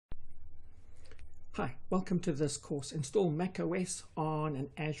Hi, welcome to this course. Install macOS on an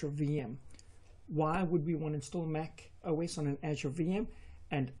Azure VM. Why would we want to install macOS on an Azure VM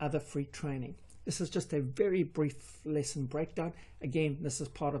and other free training? This is just a very brief lesson breakdown. Again, this is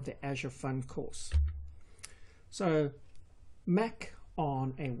part of the Azure Fun course. So, Mac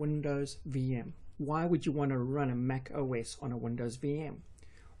on a Windows VM. Why would you want to run a macOS on a Windows VM?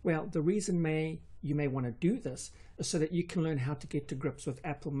 Well, the reason you may want to do this is so that you can learn how to get to grips with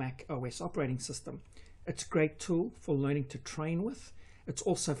Apple macOS operating system. It's a great tool for learning to train with. It's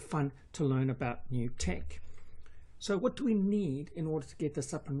also fun to learn about new tech. So what do we need in order to get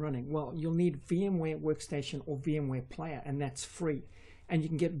this up and running? Well, you'll need VMware Workstation or VMware Player, and that's free. And you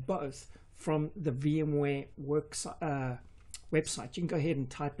can get both from the VMware website. You can go ahead and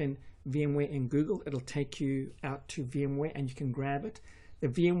type in VMware in Google. It'll take you out to VMware and you can grab it. The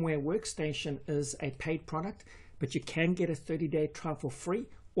VMware Workstation is a paid product, but you can get a 30-day trial for free,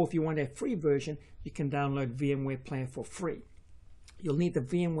 or if you want a free version, you can download VMware Player for free. You'll need the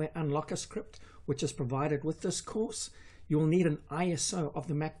VMware Unlocker script, which is provided with this course. You'll need an ISO of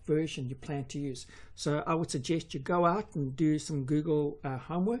the Mac version you plan to use. So I would suggest you go out and do some Google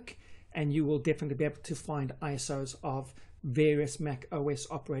homework, and you will definitely be able to find ISOs of various Mac OS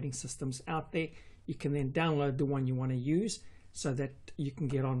operating systems out there. You can then download the one you want to use so that you can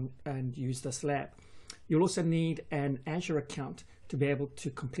get on and use this lab. You'll also need an Azure account to be able to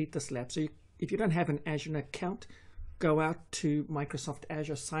complete this lab. So if you don't have an Azure account, go out to Microsoft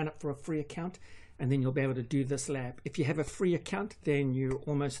Azure, sign up for a free account, and then you'll be able to do this lab. If you have a free account, then you're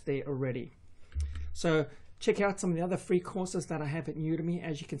almost there already. So check out some of the other free courses that I have at Udemy.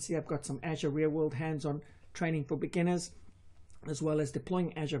 As you can see, I've got some Azure Real World hands-on training for beginners, as well as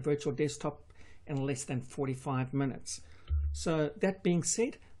deploying Azure Virtual Desktop in less than 45 minutes. So that being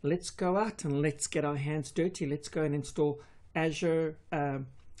said, let's go out and let's get our hands dirty. Let's go and install Azure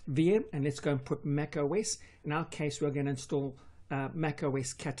VM, and let's go and put macOS. In our case, we're going to install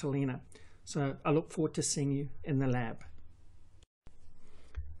macOS Catalina. So I look forward to seeing you in the lab.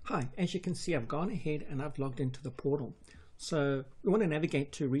 Hi, as you can see, I've gone ahead and I've logged into the portal. So we want to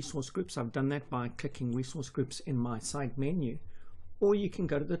navigate to resource groups. I've done that by clicking resource groups in my side menu. Or you can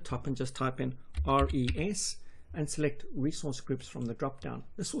go to the top and just type in RES and select resource groups from the drop down.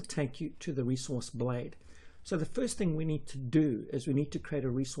 This will take you to the resource blade. So the first thing we need to do is we need to create a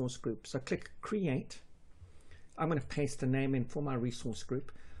resource group. So click create. I'm going to paste the name in for my resource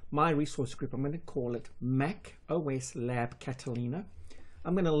group. My resource group, I'm going to call it Mac OS Lab Catalina.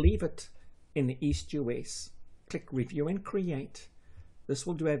 I'm going to leave it in the East US. Click review and create. This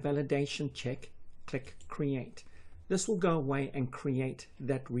will do a validation check. Click create. This will go away and create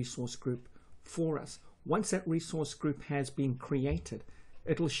that resource group for us. Once that resource group has been created,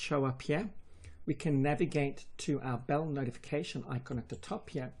 it'll show up here. We can navigate to our bell notification icon at the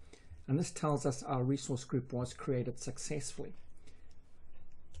top here, and this tells us our resource group was created successfully.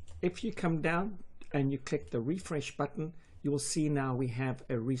 If you come down and you click the refresh button, you will see now we have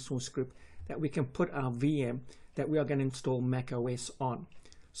a resource group that we can put our VM that we are going to install macOS on.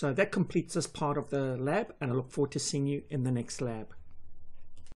 So that completes this part of the lab, and I look forward to seeing you in the next lab.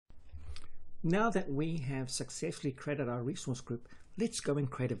 Now that we have successfully created our resource group, let's go and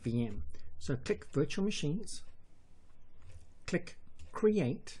create a VM. So click Virtual Machines, click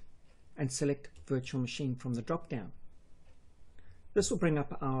Create, and select Virtual Machine from the drop-down. This will bring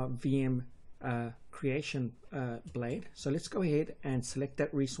up our VM creation blade. So let's go ahead and select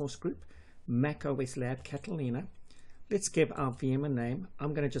that resource group, macOS Lab Catalina. Let's give our VM a name.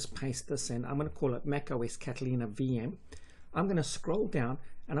 I'm going to just paste this in. I'm going to call it macOS Catalina VM. I'm going to scroll down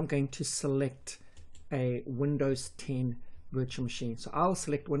and I'm going to select a Windows 10 virtual machine. So I'll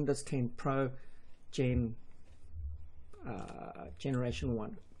select Windows 10 Pro Generation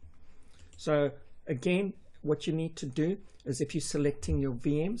 1. So again, what you need to do is if you're selecting your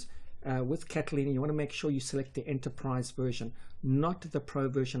VMs with Catalina, you want to make sure you select the Enterprise version, not the Pro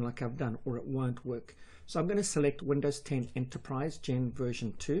version like I've done, or it won't work. So I'm going to select Windows 10 Enterprise Gen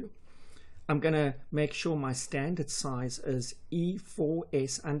version 2. I'm going to make sure my standard size is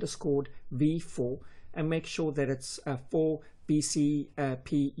E4S_V4 and make sure that it's 4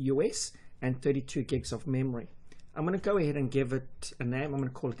 BCP US and 32 gigs of memory. I'm going to go ahead and give it a name. I'm going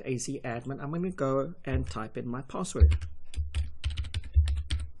to call it AZ Admin. I'm going to go and type in my password.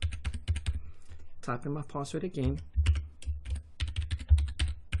 Type in my password again.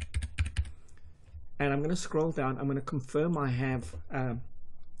 And I'm going to scroll down. I'm going to confirm I have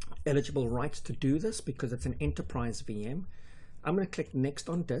eligible rights to do this because it's an enterprise VM. I'm going to click next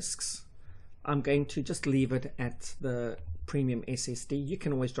on disks. I'm going to just leave it at the premium SSD. You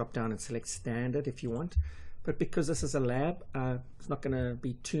can always drop down and select standard if you want, but because this is a lab, it's not going to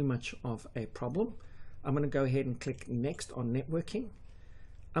be too much of a problem. I'm going to go ahead and click next on networking.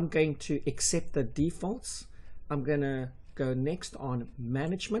 I'm going to accept the defaults. I'm going to go next on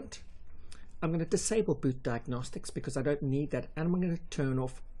management. I'm going to disable boot diagnostics because I don't need that, and I'm going to turn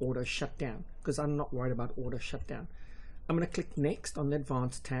off auto shutdown because I'm not worried about auto shutdown. I'm going to click next on the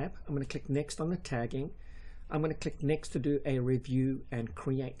advanced tab. I'm going to click next on the tagging. I'm going to click next to do a review and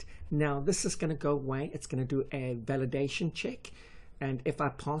create. Now this is going to go away. It's going to do a validation check, and if I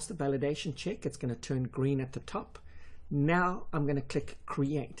pass the validation check, it's going to turn green at the top. Now I'm going to click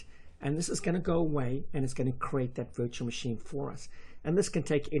create, and this is going to go away, and it's going to create that virtual machine for us. And this can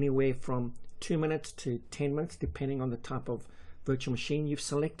take anywhere from 2 minutes to 10 minutes depending on the type of virtual machine you've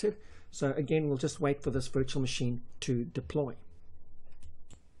selected. So again, we'll just wait for this virtual machine to deploy.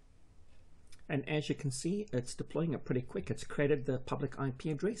 And as you can see, it's deploying it pretty quick. It's created the public IP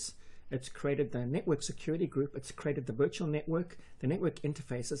address, it's created the network security group, it's created the virtual network, the network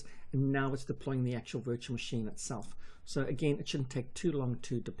interfaces, and now it's deploying the actual virtual machine itself. So again, it shouldn't take too long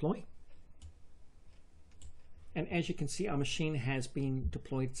to deploy. And as you can see, our machine has been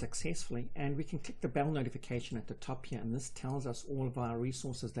deployed successfully, and we can click the bell notification at the top here, and this tells us all of our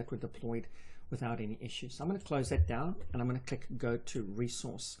resources that were deployed without any issues. So I'm going to close that down, and I'm going to click go to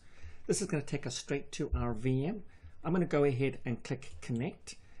resource. This is going to take us straight to our VM. I'm going to go ahead and click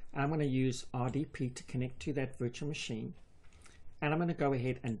connect. I'm going to use RDP to connect to that virtual machine, and I'm going to go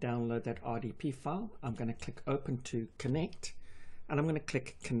ahead and download that RDP file. I'm going to click open to connect, and I'm going to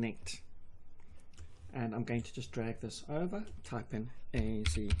click connect. And I'm going to just drag this over, type in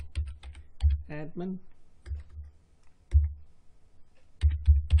AZ admin,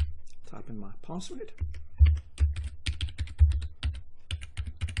 type in my password,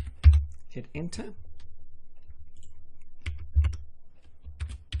 hit enter.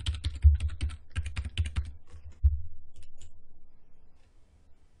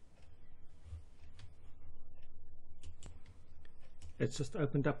 It's just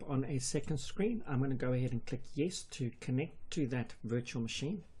opened up on a second screen. I'm going to go ahead and click yes to connect to that virtual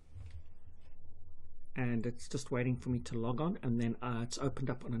machine. And it's just waiting for me to log on, and then it's opened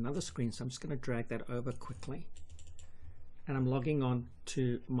up on another screen. So I'm just going to drag that over quickly. And I'm logging on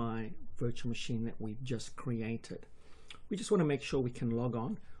to my virtual machine that we've just created. We just want to make sure we can log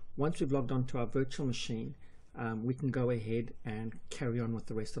on. Once we've logged on to our virtual machine, we can go ahead and carry on with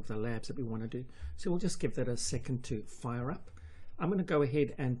the rest of the labs that we want to do. So we'll just give that a second to fire up. I'm going to go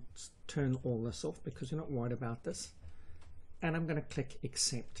ahead and turn all this off because we're not worried about this. And I'm going to click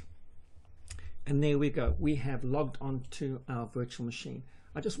accept. And there we go. We have logged on to our virtual machine.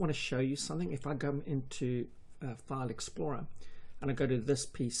 I just want to show you something. If I go into File Explorer and I go to this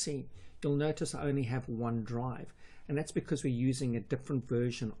PC, you'll notice I only have one drive. And that's because we're using a different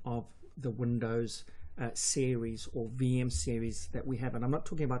version of the Windows series or VM series that we have. And I'm not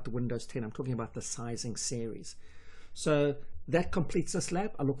talking about the Windows 10. I'm talking about the sizing series. So that completes this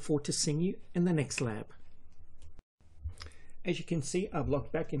lab. I look forward to seeing you in the next lab. As you can see, I've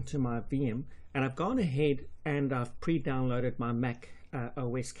logged back into my VM, and I've gone ahead and I've pre-downloaded my Mac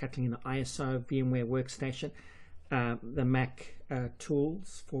OS Catalina ISO VMware Workstation, the Mac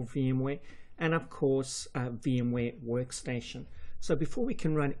tools for VMware, and of course VMware Workstation. So before we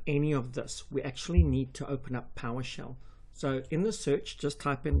can run any of this, we actually need to open up PowerShell. So in the search, just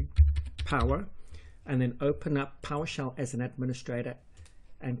type in power, and then open up PowerShell as an administrator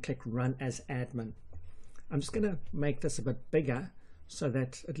and click run as admin. I'm just going to make this a bit bigger so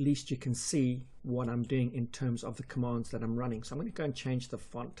that at least you can see what I'm doing in terms of the commands that I'm running. So I'm going to go and change the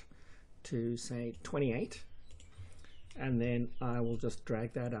font to say 28, and then I will just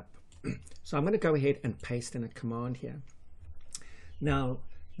drag that up. So I'm going to go ahead and paste in a command here. Now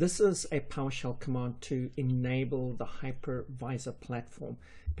this is a PowerShell command to enable the hypervisor platform,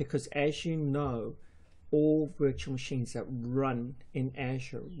 because as you know, all virtual machines that run in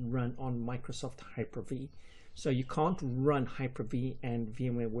Azure run on Microsoft Hyper-V. So you can't run Hyper-V and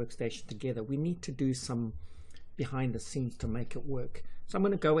VMware Workstation together. We need to do some behind the scenes to make it work. So I'm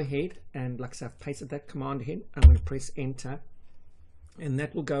going to go ahead and, like I said, I've pasted that command in. I'm going to press enter, and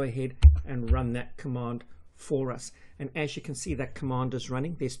that will go ahead and run that command for us. And as you can see, that command is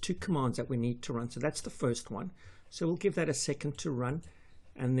running. There's two commands that we need to run. So that's the first one. So we'll give that a second to run,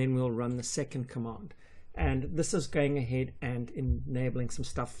 and then we'll run the second command. And this is going ahead and enabling some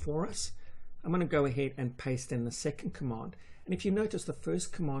stuff for us. I'm going to go ahead and paste in the second command. And if you notice, the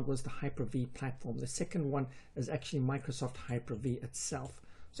first command was the Hyper-V platform. The second one is actually Microsoft Hyper-V itself.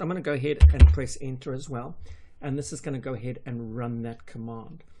 So I'm going to go ahead and press enter as well. And this is going to go ahead and run that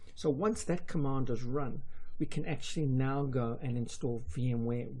command. So once that command is run, we can actually now go and install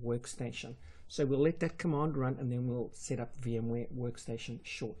VMware Workstation. So we'll let that command run and then we'll set up VMware Workstation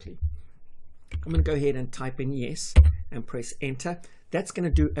shortly. I'm going to go ahead and type in yes and press enter. That's going to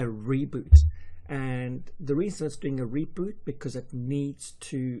do a reboot. And the reason it's doing a reboot because it needs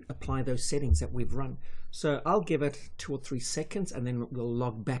to apply those settings that we've run. So I'll give it 2 or 3 seconds and then we'll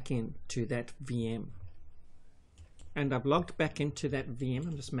log back in to that VM. And I've logged back into that VM.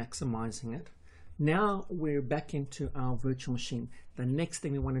 I'm just maximizing it. Now we're back into our virtual machine. The next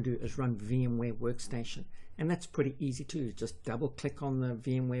thing we want to do is run VMware Workstation. And that's pretty easy too. Just double click on the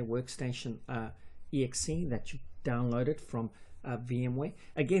VMware Workstation exe that you downloaded from VMware.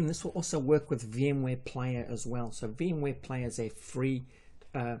 Again, this will also work with VMware Player as well. So VMware Player is a free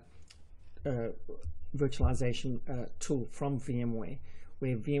virtualization tool from VMware,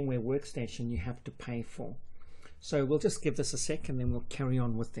 where VMware Workstation you have to pay for. So we'll just give this a sec and then we'll carry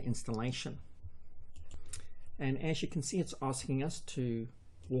on with the installation. And as you can see, it's asking us to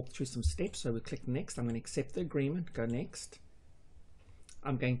walk through some steps. So we click next. I'm going to accept the agreement, go next.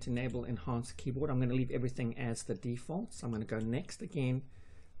 I'm going to enable enhanced keyboard. I'm going to leave everything as the default. So I'm going to go next again.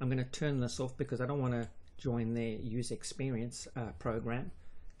 I'm going to turn this off because I don't want to join their user experience program.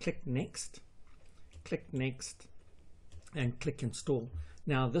 Click next, and click install.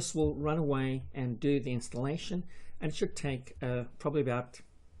 Now this will run away and do the installation, and it should take probably about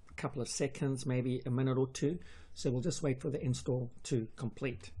a couple of seconds, maybe a minute or two. So we'll just wait for the install to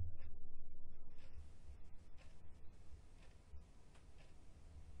complete.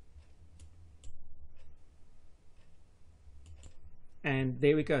 And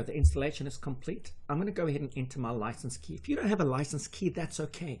there we go, the installation is complete. I'm going to go ahead and enter my license key. If you don't have a license key, that's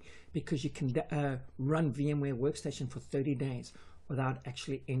okay, because you can run VMware Workstation for 30 days without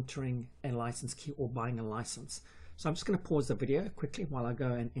actually entering a license key or buying a license. So I'm just going to pause the video quickly while I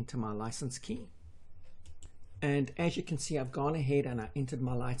go and enter my license key. And as you can see, I've gone ahead and I entered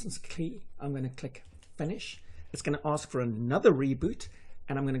my license key. I'm going to click finish. It's going to ask for another reboot,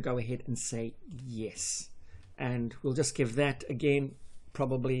 and I'm going to go ahead and say yes. And we'll just give that again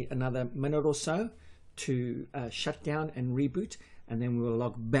probably another minute or so to shut down and reboot, and then we'll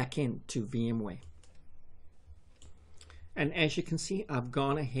log back into VMware. And as you can see, I've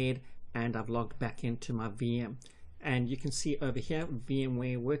gone ahead and I've logged back into my VM. And you can see over here,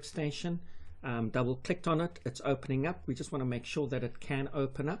 VMware Workstation, double clicked on it, it's opening up. We just want to make sure that it can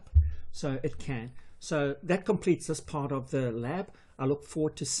open up. So it can. So that completes this part of the lab. I look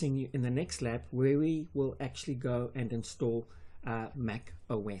forward to seeing you in the next lab where we will actually go and install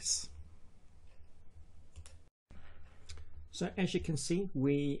macOS. So as you can see,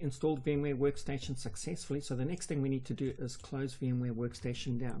 we installed VMware Workstation successfully. So the next thing we need to do is close VMware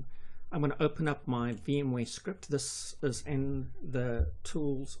Workstation down. I'm going to open up my VMware script. This is in the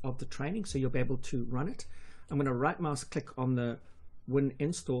tools of the training, so you'll be able to run it. I'm going to right mouse click on the Win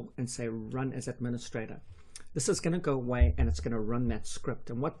install and say run as administrator. This is going to go away and it's going to run that script.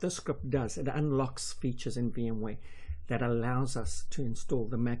 And what this script does, it unlocks features in VMware that allows us to install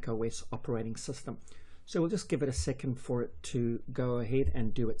the macOS operating system. So we'll just give it a second for it to go ahead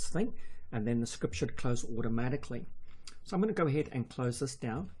and do its thing, and then the script should close automatically. So I'm going to go ahead and close this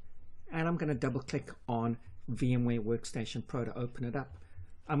down, and I'm going to double click on VMware Workstation Pro to open it up.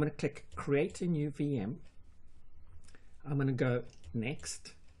 I'm going to click create a new VM. I'm going to go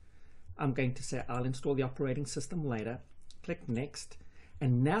next. I'm going to say I'll install the operating system later. Click next,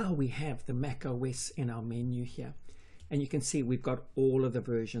 and now we have the macOS in our menu here, and you can see we've got all of the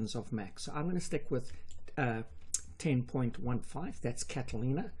versions of Mac. So I'm going to stick with 10.15, that's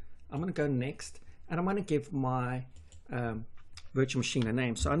Catalina. I'm going to go next, and I'm going to give my virtual machine a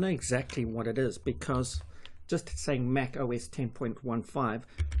name, so I know exactly what it is, because just saying Mac OS 10.15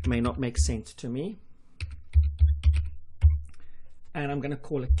 may not make sense to me. And I'm going to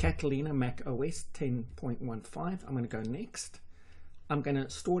call it Catalina Mac OS 10.15. I'm going to go next. I'm going to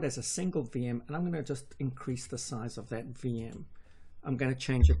store it as a single VM, and I'm going to just increase the size of that VM. I'm going to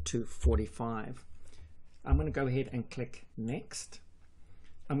change it to 45. I'm going to go ahead and click next.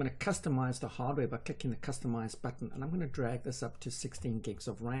 I'm going to customize the hardware by clicking the customize button, and I'm going to drag this up to 16 gigs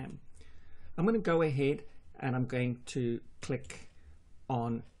of RAM. I'm going to go ahead and I'm going to click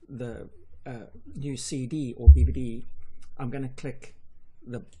on the new CD or DVD. I'm going to click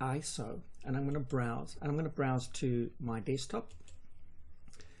the ISO, and I'm going to browse, and I'm going to browse to my desktop,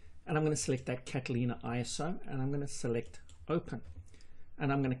 and I'm going to select that Catalina ISO, and I'm going to select open,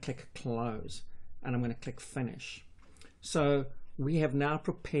 and I'm going to click close, and I'm going to click finish. So we have now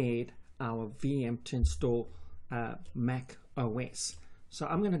prepared our VM to install Mac OS. So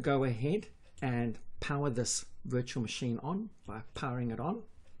I'm going to go ahead and power this virtual machine on by powering it on.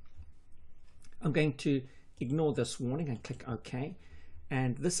 I'm going to ignore this warning and click OK,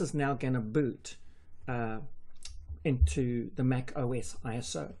 and this is now going to boot into the Mac OS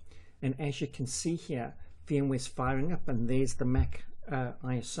ISO. And as you can see here, VMware's firing up, and there's the Mac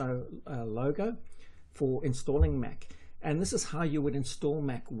ISO logo for installing Mac. And this is how you would install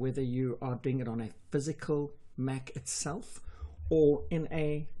Mac, whether you are doing it on a physical Mac itself or in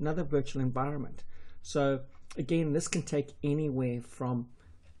another virtual environment. So again, this can take anywhere from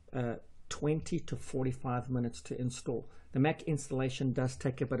 20 to 45 minutes to install. The Mac installation does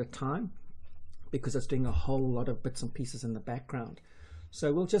take a bit of time because it's doing a whole lot of bits and pieces in the background.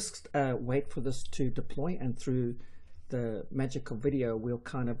 So we'll just wait for this to deploy, and through the magic of video we'll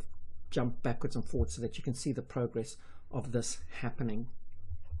kind of jump backwards and forwards so that you can see the progress of this happening.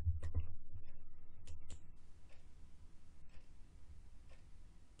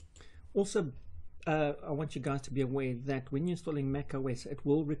 Also, I want you guys to be aware that when you're installing macOS, it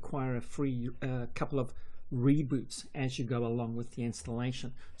will require a free couple of reboots as you go along with the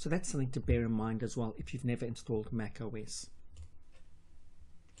installation. So that's something to bear in mind as well if you've never installed macOS.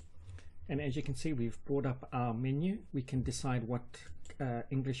 And as you can see, we've brought up our menu. We can decide what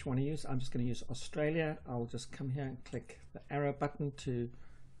English you want to use. I'm just going to use Australia. I'll just come here and click the arrow button to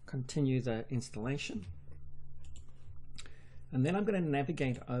continue the installation. And then I'm going to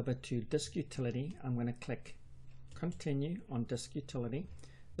navigate over to Disk Utility. I'm going to click Continue on Disk Utility.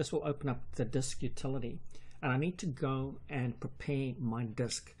 This will open up the Disk Utility. And I need to go and prepare my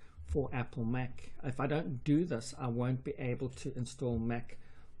disk for Apple Mac. If I don't do this, I won't be able to install Mac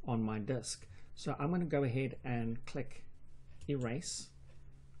on my disk. So I'm going to go ahead and click Erase.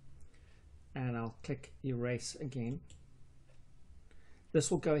 And I'll click Erase again. This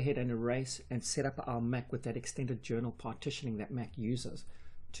will go ahead and erase and set up our Mac with that extended journal partitioning that Mac uses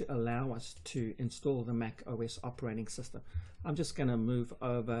to allow us to install the Mac OS operating system. I'm just going to move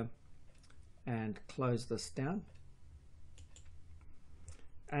over and close this down.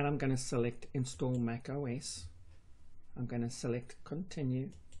 And I'm going to select Install Mac OS. I'm going to select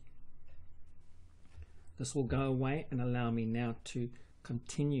Continue. This will go away and allow me now to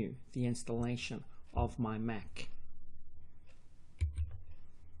continue the installation of my Mac.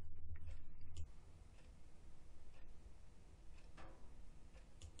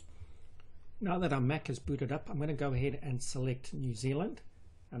 Now that our Mac is booted up, I'm going to go ahead and select New Zealand,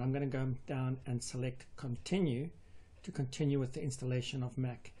 and I'm going to go down and select Continue to continue with the installation of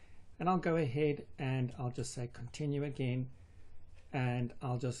Mac. And I'll go ahead and I'll just say Continue again, and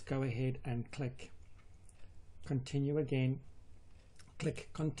I'll just go ahead and click Continue again, click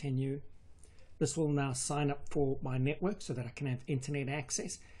Continue. This will now sign up for my network so that I can have internet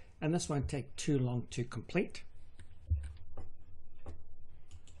access, and this won't take too long to complete.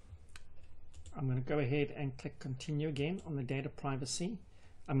 I'm going to go ahead and click Continue again on the data privacy.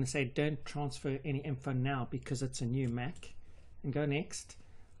 I'm going to say don't transfer any info now because it's a new Mac, and go next.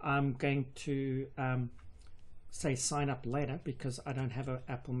 I'm going to say sign up later because I don't have an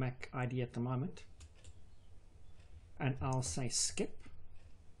Apple Mac ID at the moment, and I'll say skip.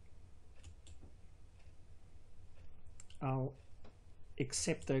 I'll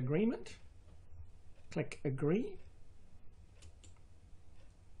accept the agreement, click agree,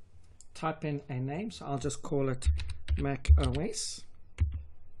 type in a name, so I'll just call it Mac OS,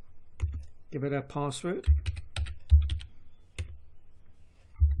 give it a password,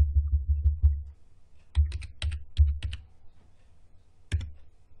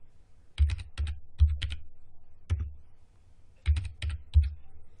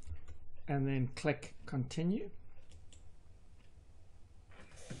 and then click Continue.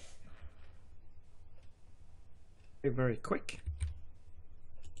 Very quick.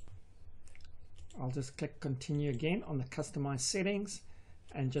 I'll just click Continue again on the Customize Settings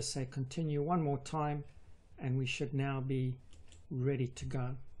and just say Continue one more time, and we should now be ready to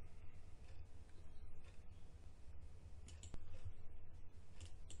go.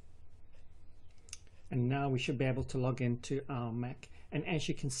 And now we should be able to log into our Mac. And as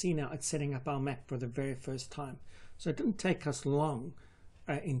you can see now, it's setting up our Mac for the very first time. So it didn't take us long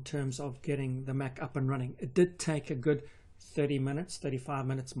in terms of getting the Mac up and running. It did take a good 30 minutes, 35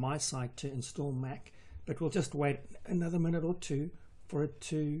 minutes my side to install Mac, but we'll just wait another minute or two for it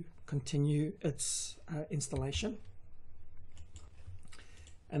to continue its installation.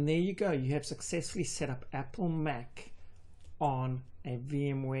 And there you go, you have successfully set up Apple Mac on a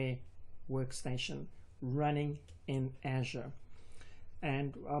VMware workstation running in Azure.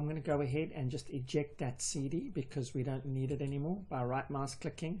 And I'm going to go ahead and just eject that CD because we don't need it anymore by right mouse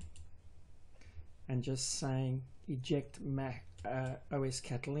clicking and just saying eject Mac OS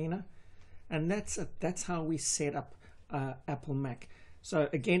Catalina. And that's it. That's how we set up Apple Mac. So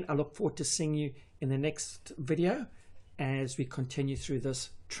again, I look forward to seeing you in the next video, as we continue through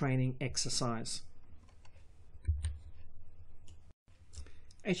this training exercise.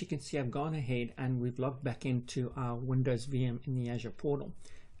 As you can see, I've gone ahead and we've logged back into our Windows VM in the Azure portal,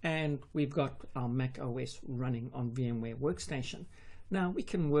 and we've got our Mac OS running on VMware Workstation. Now we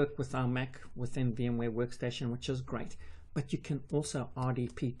can work with our Mac within VMware Workstation, which is great, but you can also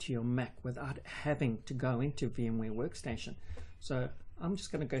RDP to your Mac without having to go into VMware Workstation. So I'm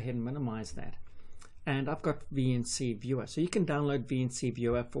just going to go ahead and minimize that. And I've got VNC Viewer. So you can download VNC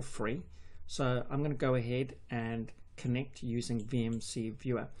Viewer for free. So I'm going to go ahead and connect using VNC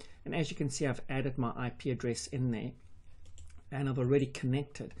Viewer. And as you can see, I've added my IP address in there, and I've already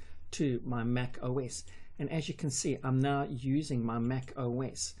connected to my Mac OS. And as you can see, I'm now using my Mac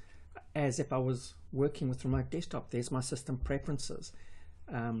OS as if I was working with remote desktop. There's my system preferences.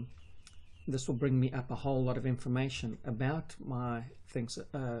 This will bring me up a whole lot of information about my things,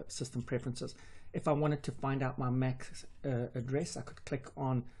 system preferences. If I wanted to find out my Mac address, I could click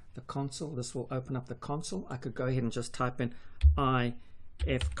on the console. This will open up the console. I could go ahead and just type in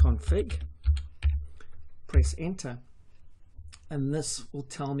ifconfig, press enter, and this will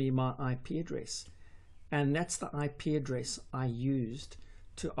tell me my IP address. And that's the IP address I used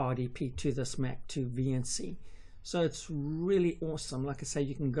to RDP to this Mac, to VNC. So it's really awesome. Like I say,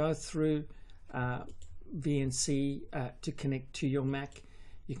 you can go through VNC to connect to your Mac.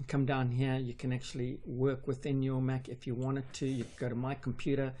 You can come down here, you can actually work within your Mac if you wanted to. You can go to My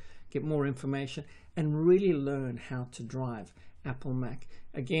Computer, get more information, and really learn how to drive Apple Mac.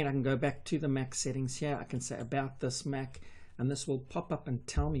 Again, I can go back to the Mac settings here. I can say about this Mac, and this will pop up and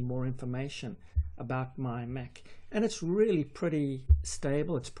tell me more information about my Mac. And it's really pretty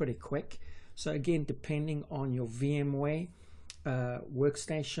stable, it's pretty quick. So again, depending on your VMware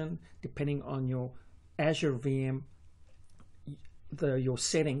workstation, depending on your Azure VM, your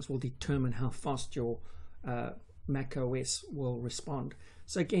settings will determine how fast your Mac OS will respond.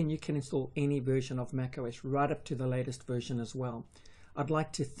 So again, you can install any version of Mac OS right up to the latest version as well. I'd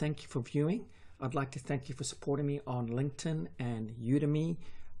like to thank you for viewing. I'd like to thank you for supporting me on LinkedIn and Udemy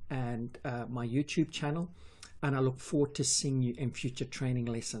and my YouTube channel. And I look forward to seeing you in future training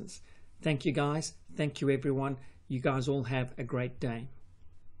lessons. Thank you guys. Thank you everyone. You guys all have a great day.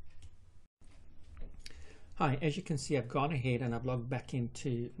 Hi, as you can see, I've gone ahead and I've logged back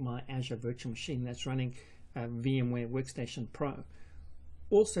into my Azure Virtual Machine that's running VMware Workstation Pro.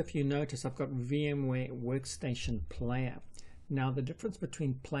 Also, if you notice, I've got VMware Workstation Player. Now, the difference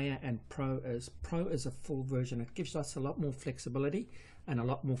between Player and Pro is a full version. It gives us a lot more flexibility and a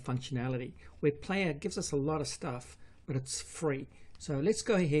lot more functionality, where Player gives us a lot of stuff, but it's free. So let's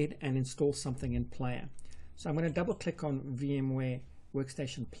go ahead and install something in Player. So I'm going to double click on VMware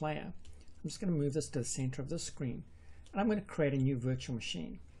Workstation Player. I'm just going to move this to the center of the screen, and I'm going to create a new virtual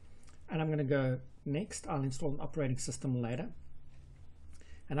machine. And I'm going to go next. I'll install an operating system later.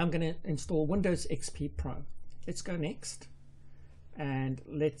 And I'm going to install Windows XP Pro. Let's go next. And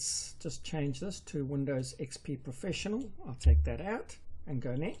let's just change this to Windows XP Professional. I'll take that out and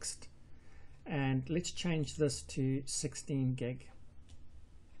go next. And let's change this to 16 gig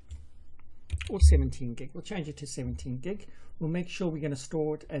or 17 gig. We'll change it to 17 gig. We'll make sure we're going to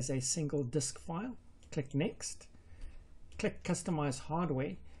store it as a single disk file. Click next. Click customize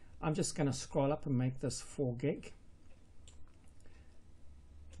hardware. I'm just going to scroll up and make this 4 gig.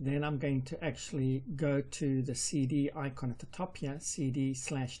 Then I'm going to actually go to the CD icon at the top here,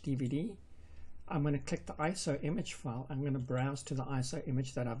 CD/DVD. I'm going to click the ISO image file. I'm going to browse to the ISO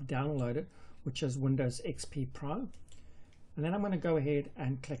image that I've downloaded, which is Windows XP Pro. And then I'm going to go ahead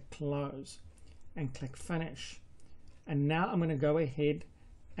and click close and click finish. And now I'm going to go ahead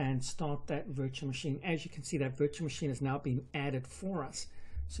and start that virtual machine. As you can see, that virtual machine has now been added for us.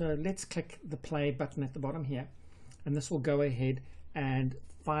 So let's click the play button at the bottom here, and this will go ahead and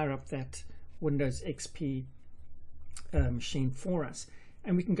fire up that Windows XP machine for us,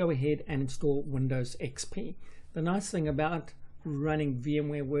 and we can go ahead and install Windows XP. The nice thing about running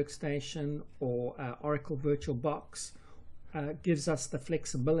VMware Workstation or Oracle VirtualBox gives us the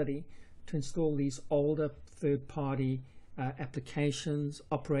flexibility to install these older third-party applications,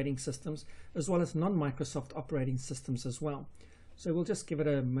 operating systems, as well as non-Microsoft operating systems as well. So we'll just give it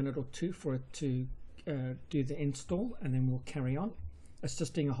a minute or two for it to do the install, and then we'll carry on. It's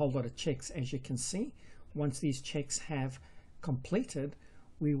just doing a whole lot of checks, as you can see. Once these checks have completed,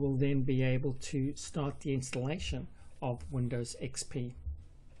 we will then be able to start the installation of Windows XP.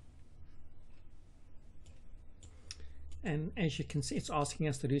 And as you can see, it's asking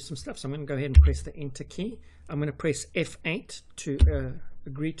us to do some stuff. So I'm going to go ahead and press the enter key. I'm going to press F8 to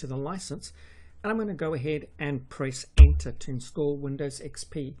agree to the license. And I'm going to go ahead and press enter to install Windows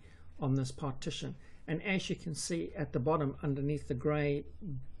XP on this partition. And as you can see at the bottom, underneath the gray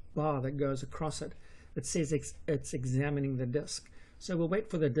bar that goes across it, it says it's examining the disk. So we'll wait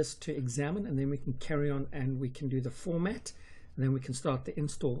for the disk to examine, and then we can carry on and we can do the format, and then we can start the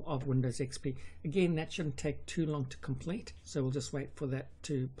install of Windows XP. Again, that shouldn't take too long to complete, so we'll just wait for that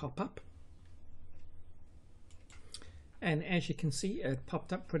to pop up. And as you can see, it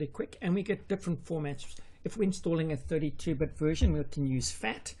popped up pretty quick, and we get different formats. If we're installing a 32-bit version, we can use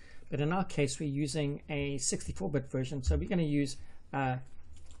FAT, but in our case we're using a 64-bit version, so we're going to use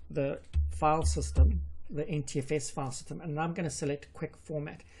the file system, the NTFS file system, and I'm going to select quick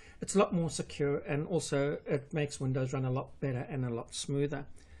format. It's a lot more secure, and also it makes Windows run a lot better and a lot smoother.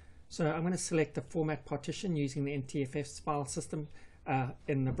 So I'm going to select the format partition using the NTFS file system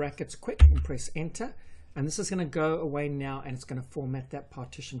in the brackets quick, and press enter, and this is going to go away now, and it's going to format that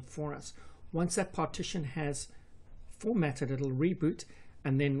partition for us. Once that partition has formatted, it'll reboot,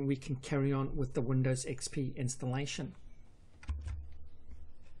 and then we can carry on with the Windows XP installation.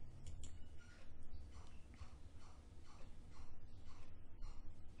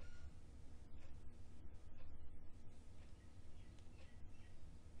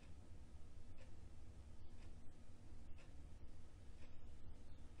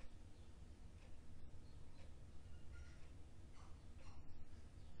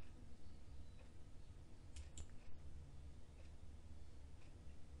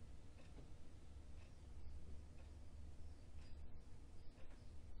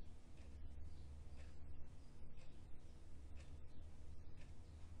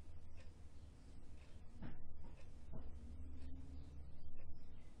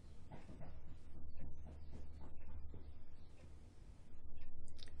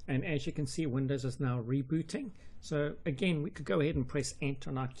 And as you can see, Windows is now rebooting. So again, we could go ahead and press enter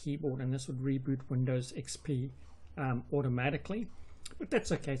on our keyboard, and this would reboot Windows XP automatically. But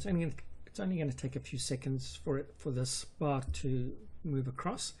that's okay. It's only going to take a few seconds for this bar to move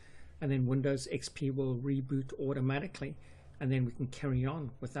across, and then Windows XP will reboot automatically, and then we can carry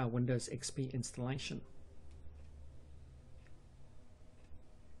on with our Windows XP installation.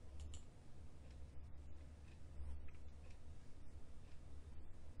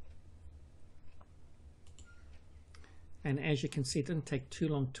 And as you can see, it didn't take too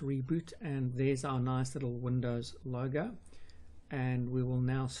long to reboot, and there's our nice little Windows logo. And we will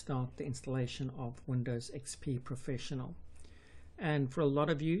now start the installation of Windows XP Professional. And for a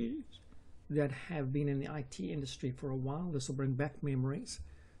lot of you that have been in the IT industry for a while, this will bring back memories.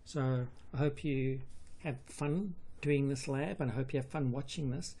 So I hope you have fun doing this lab, and I hope you have fun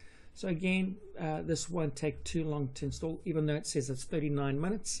watching this. So again, this won't take too long to install, even though it says it's 39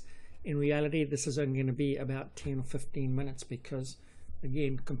 minutes. In reality, this is only going to be about 10 or 15 minutes because,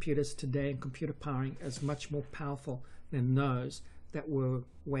 again, computers today and computer powering is much more powerful than those that were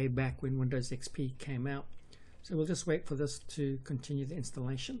way back when Windows XP came out. So we'll just wait for this to continue the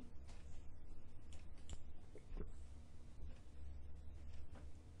installation.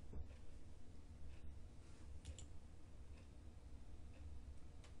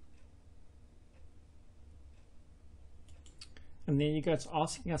 And there you go, it's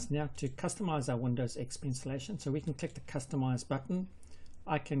asking us now to customize our Windows XP installation. So we can click the customize button.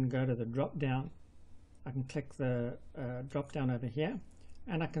 I can go to the drop down. I can click the drop down over here,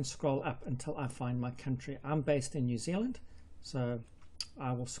 and I can scroll up until I find my country. I'm based in New Zealand, so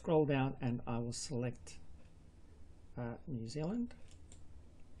I will scroll down and I will select New Zealand.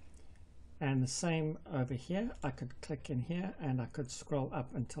 And the same over here, I could click in here and I could scroll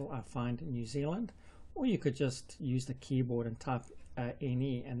up until I find New Zealand. Or you could just use the keyboard and type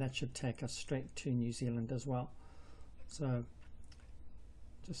NE, and that should take us straight to New Zealand as well. So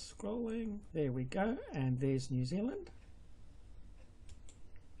just scrolling, there we go, and there's New Zealand.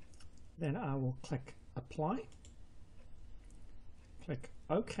 Then I will click apply, click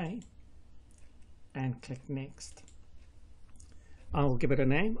OK, and click next. I will give it a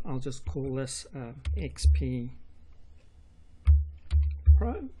name. I'll just call this XP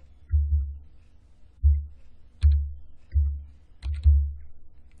Pro.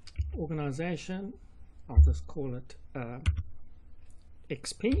 Organization, I'll just call it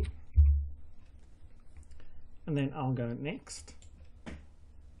XP, and then I'll go next,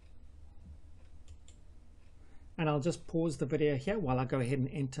 and I'll just pause the video here while I go ahead and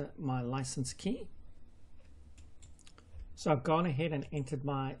enter my license key. So I've gone ahead and entered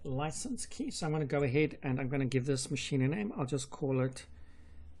my license key, so I'm going to go ahead and I'm going to give this machine a name. I'll just call it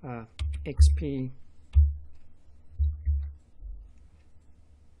XP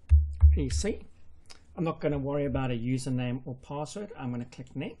PC. I'm not going to worry about a username or password. I'm going to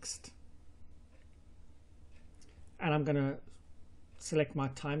click next, and I'm going to select my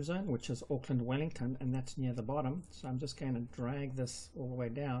time zone, which is Auckland Wellington, and that's near the bottom. So I'm just going to drag this all the way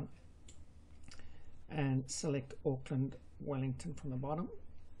down and select Auckland Wellington from the bottom.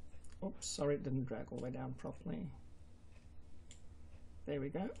 Oops, sorry, it didn't drag all the way down properly. There we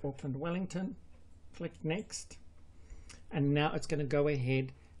go, Auckland Wellington. Click next, and now it's going to go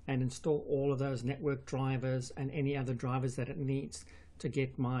ahead and install all of those network drivers and any other drivers that it needs to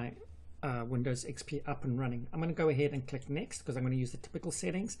get my Windows XP up and running. I'm going to go ahead and click next because I'm going to use the typical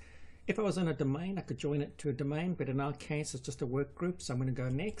settings. If I was in a domain, I could join it to a domain, but in our case it's just a work group, so I'm going to go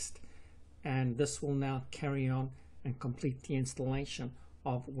next, and this will now carry on and complete the installation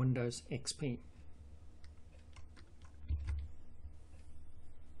of Windows XP.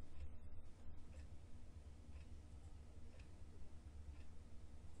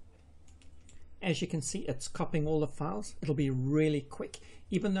 As you can see, it's copying all the files. It'll be really quick.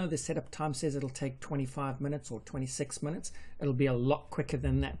 Even though the setup time says it'll take 25 minutes or 26 minutes, it'll be a lot quicker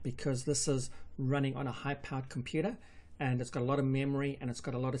than that because this is running on a high-powered computer and it's got a lot of memory and it's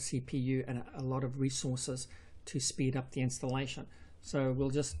got a lot of CPU and a lot of resources to speed up the installation. So we'll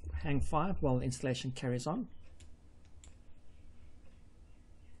just hang fire while the installation carries on.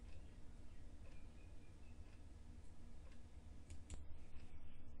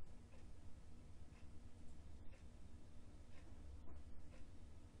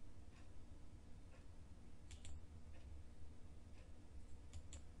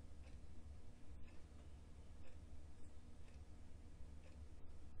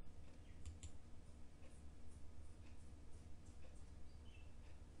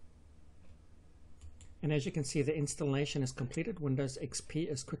 And as you can see, the installation is completed. Windows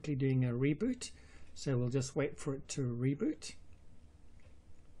XP is quickly doing a reboot. So we'll just wait for it to reboot.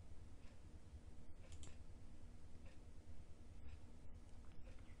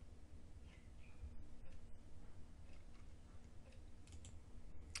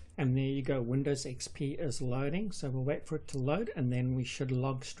 And there you go, Windows XP is loading. So we'll wait for it to load and then we should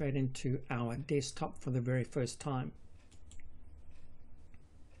log straight into our desktop for the very first time.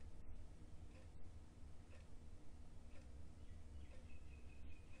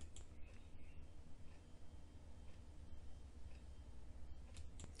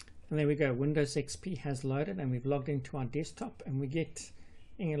 And there we go, Windows XP has loaded and we've logged into our desktop, and we get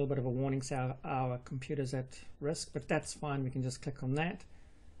a little bit of a warning saying our computer's at risk, but that's fine. We can just click on that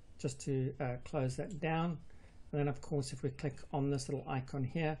just to close that down. And then of course if we click on this little icon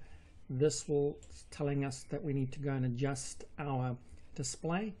here, this will telling us that we need to go and adjust our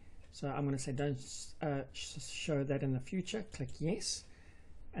display. So I'm going to say don't show that in the future. Click yes,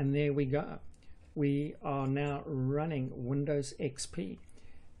 and there we go. We are now running Windows XP.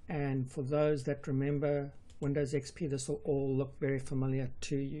 And for those that remember Windows XP, this will all look very familiar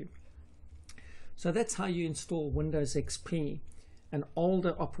to you. So that's how you install Windows XP, an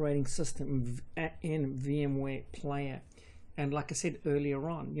older operating system in VMware Player. And like I said earlier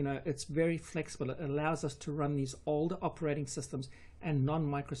on, it's very flexible. It allows us to run these older operating systems and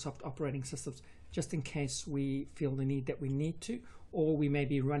non-Microsoft operating systems just in case we feel the need that we need to, or we may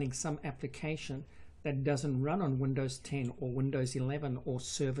be running some application that doesn't run on Windows 10 or Windows 11 or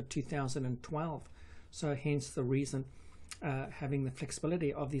Server 2012. So hence the reason having the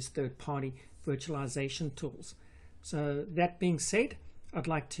flexibility of these third-party virtualization tools. So that being said, I'd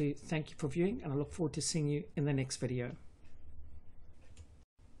like to thank you for viewing, and I look forward to seeing you in the next video.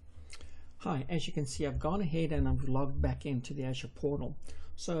 Hi, as you can see, I've gone ahead and I've logged back into the Azure portal.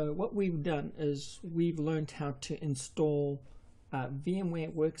 So what we've done is we've learned how to install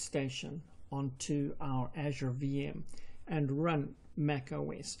VMware Workstation onto our Azure VM and run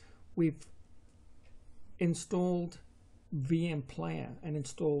macOS. We've installed VM Player and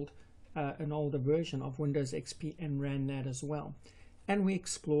installed an older version of Windows XP and ran that as well. And we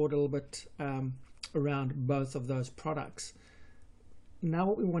explored a little bit around both of those products. Now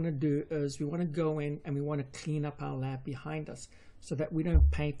what we want to do is we want to go in and we want to clean up our lab behind us so that we don't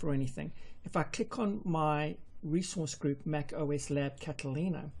pay for anything. If I click on my resource group macOS Lab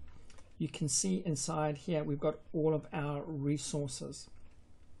Catalina, you can see inside here we've got all of our resources,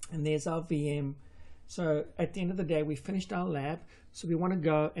 and there's our VM. So at the end of the day, we finished our lab, so we want to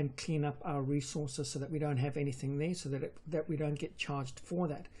go and clean up our resources so that we don't have anything there, so that we don't get charged for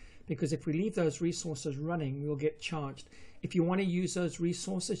that. Because if we leave those resources running, we'll get charged. If you want to use those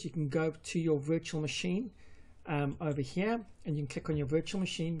resources, you can go to your virtual machine over here, and you can click on your virtual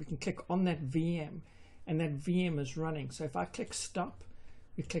machine. We can click on that VM, and that VM is running. So if I click stop,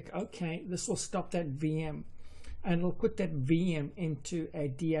 we click OK, this will stop that VM, and it'll put that VM into a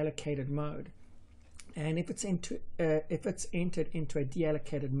deallocated mode. And if it's entered into a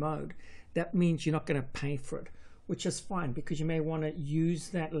deallocated mode, that means you're not going to pay for it. which is fine because you may want to use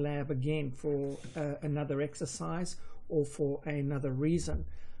that lab again for another exercise or for another reason.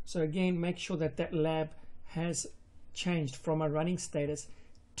 So again, make sure that that lab has changed from a running status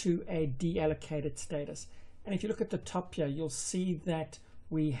to a deallocated status. And if you look at the top here, you'll see that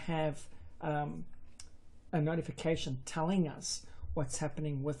we have a notification telling us what's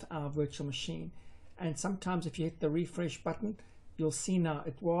happening with our virtual machine. And sometimes if you hit the refresh button, you'll see now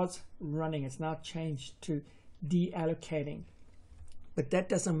it was running. It's now changed to deallocating. But that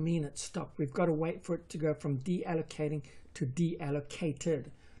doesn't mean it stopped. We've got to wait for it to go from deallocating to deallocated.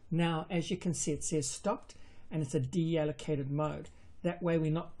 Now, as you can see, it says stopped and it's a deallocated mode. That way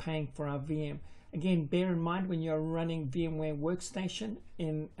we're not paying for our VM. Again, bear in mind when you're running VMware Workstation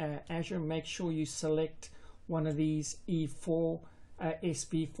in Azure, make sure you select one of these E4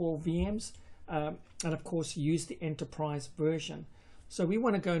 SB4 VMs, and of course use the enterprise version. So we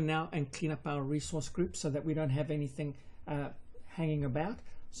want to go now and clean up our resource group so that we don't have anything hanging about.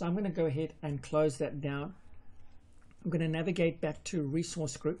 So I'm going to go ahead and close that down. I'm going to navigate back to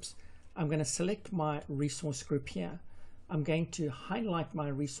resource groups. I'm going to select my resource group here. I'm going to highlight my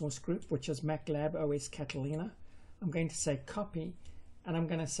resource group, which is Mac Lab OS Catalina. I'm going to say copy, and I'm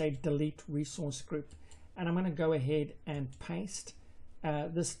going to say delete resource group. And I'm going to go ahead and paste.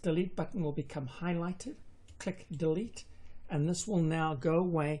 This delete button will become highlighted. Click delete, and this will now go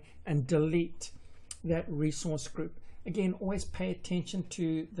away and delete that resource group. Again, always pay attention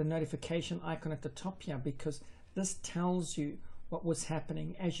to the notification icon at the top here because this tells you what was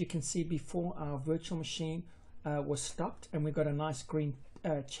happening. As you can see before, our virtual machine was stopped, and we've got a nice green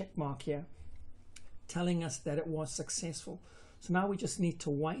check mark here telling us that it was successful. So now we just need to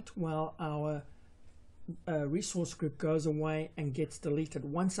wait while our resource group goes away and gets deleted.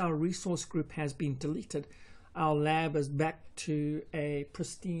 Once our resource group has been deleted, our lab is back to a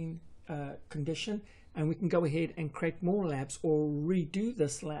pristine condition, and we can go ahead and create more labs or redo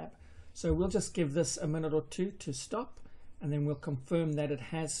this lab. So we'll just give this a minute or two to stop, and then we'll confirm that it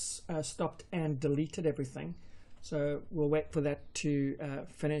has stopped and deleted everything. So we'll wait for that to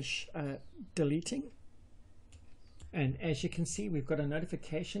finish deleting. And as you can see, we've got a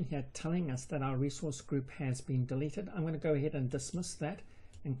notification here telling us that our resource group has been deleted. I'm going to go ahead and dismiss that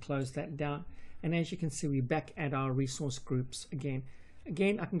and close that down. And as you can see, we're back at our resource groups again.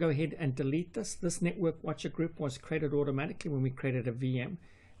 Again, I can go ahead and delete this. This network watcher group was created automatically when we created a VM.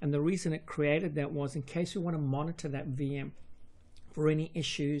 And the reason it created that was in case we want to monitor that VM for any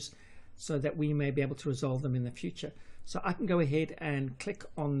issues so that we may be able to resolve them in the future. So I can go ahead and click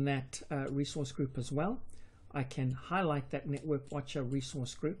on that resource group as well. I can highlight that network watcher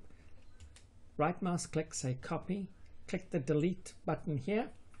resource group, right mouse click, say copy, click the delete button here,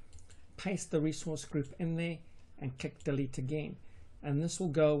 paste the resource group in there and click delete again. And this will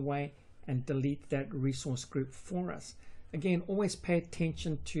go away and delete that resource group for us. Again, always pay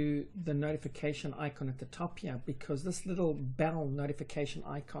attention to the notification icon at the top here because this little bell notification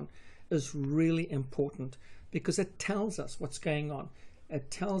icon is really important because it tells us what's going on. It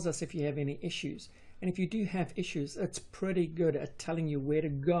tells us if you have any issues. And if you do have issues, it's pretty good at telling you where to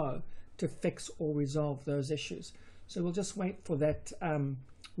go to fix or resolve those issues. So we'll just wait for that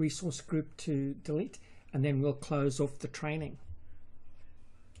resource group to delete, and then we'll close off the training.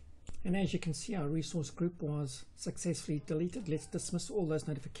 And as you can see, our resource group was successfully deleted. Let's dismiss all those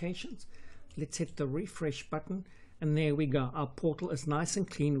notifications. Let's hit the refresh button, and there we go. Our portal is nice and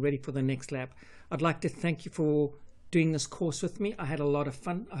clean, ready for the next lab. I'd like to thank you for doing this course with me. I had a lot of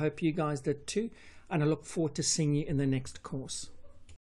fun. I hope you guys did too, and I look forward to seeing you in the next course.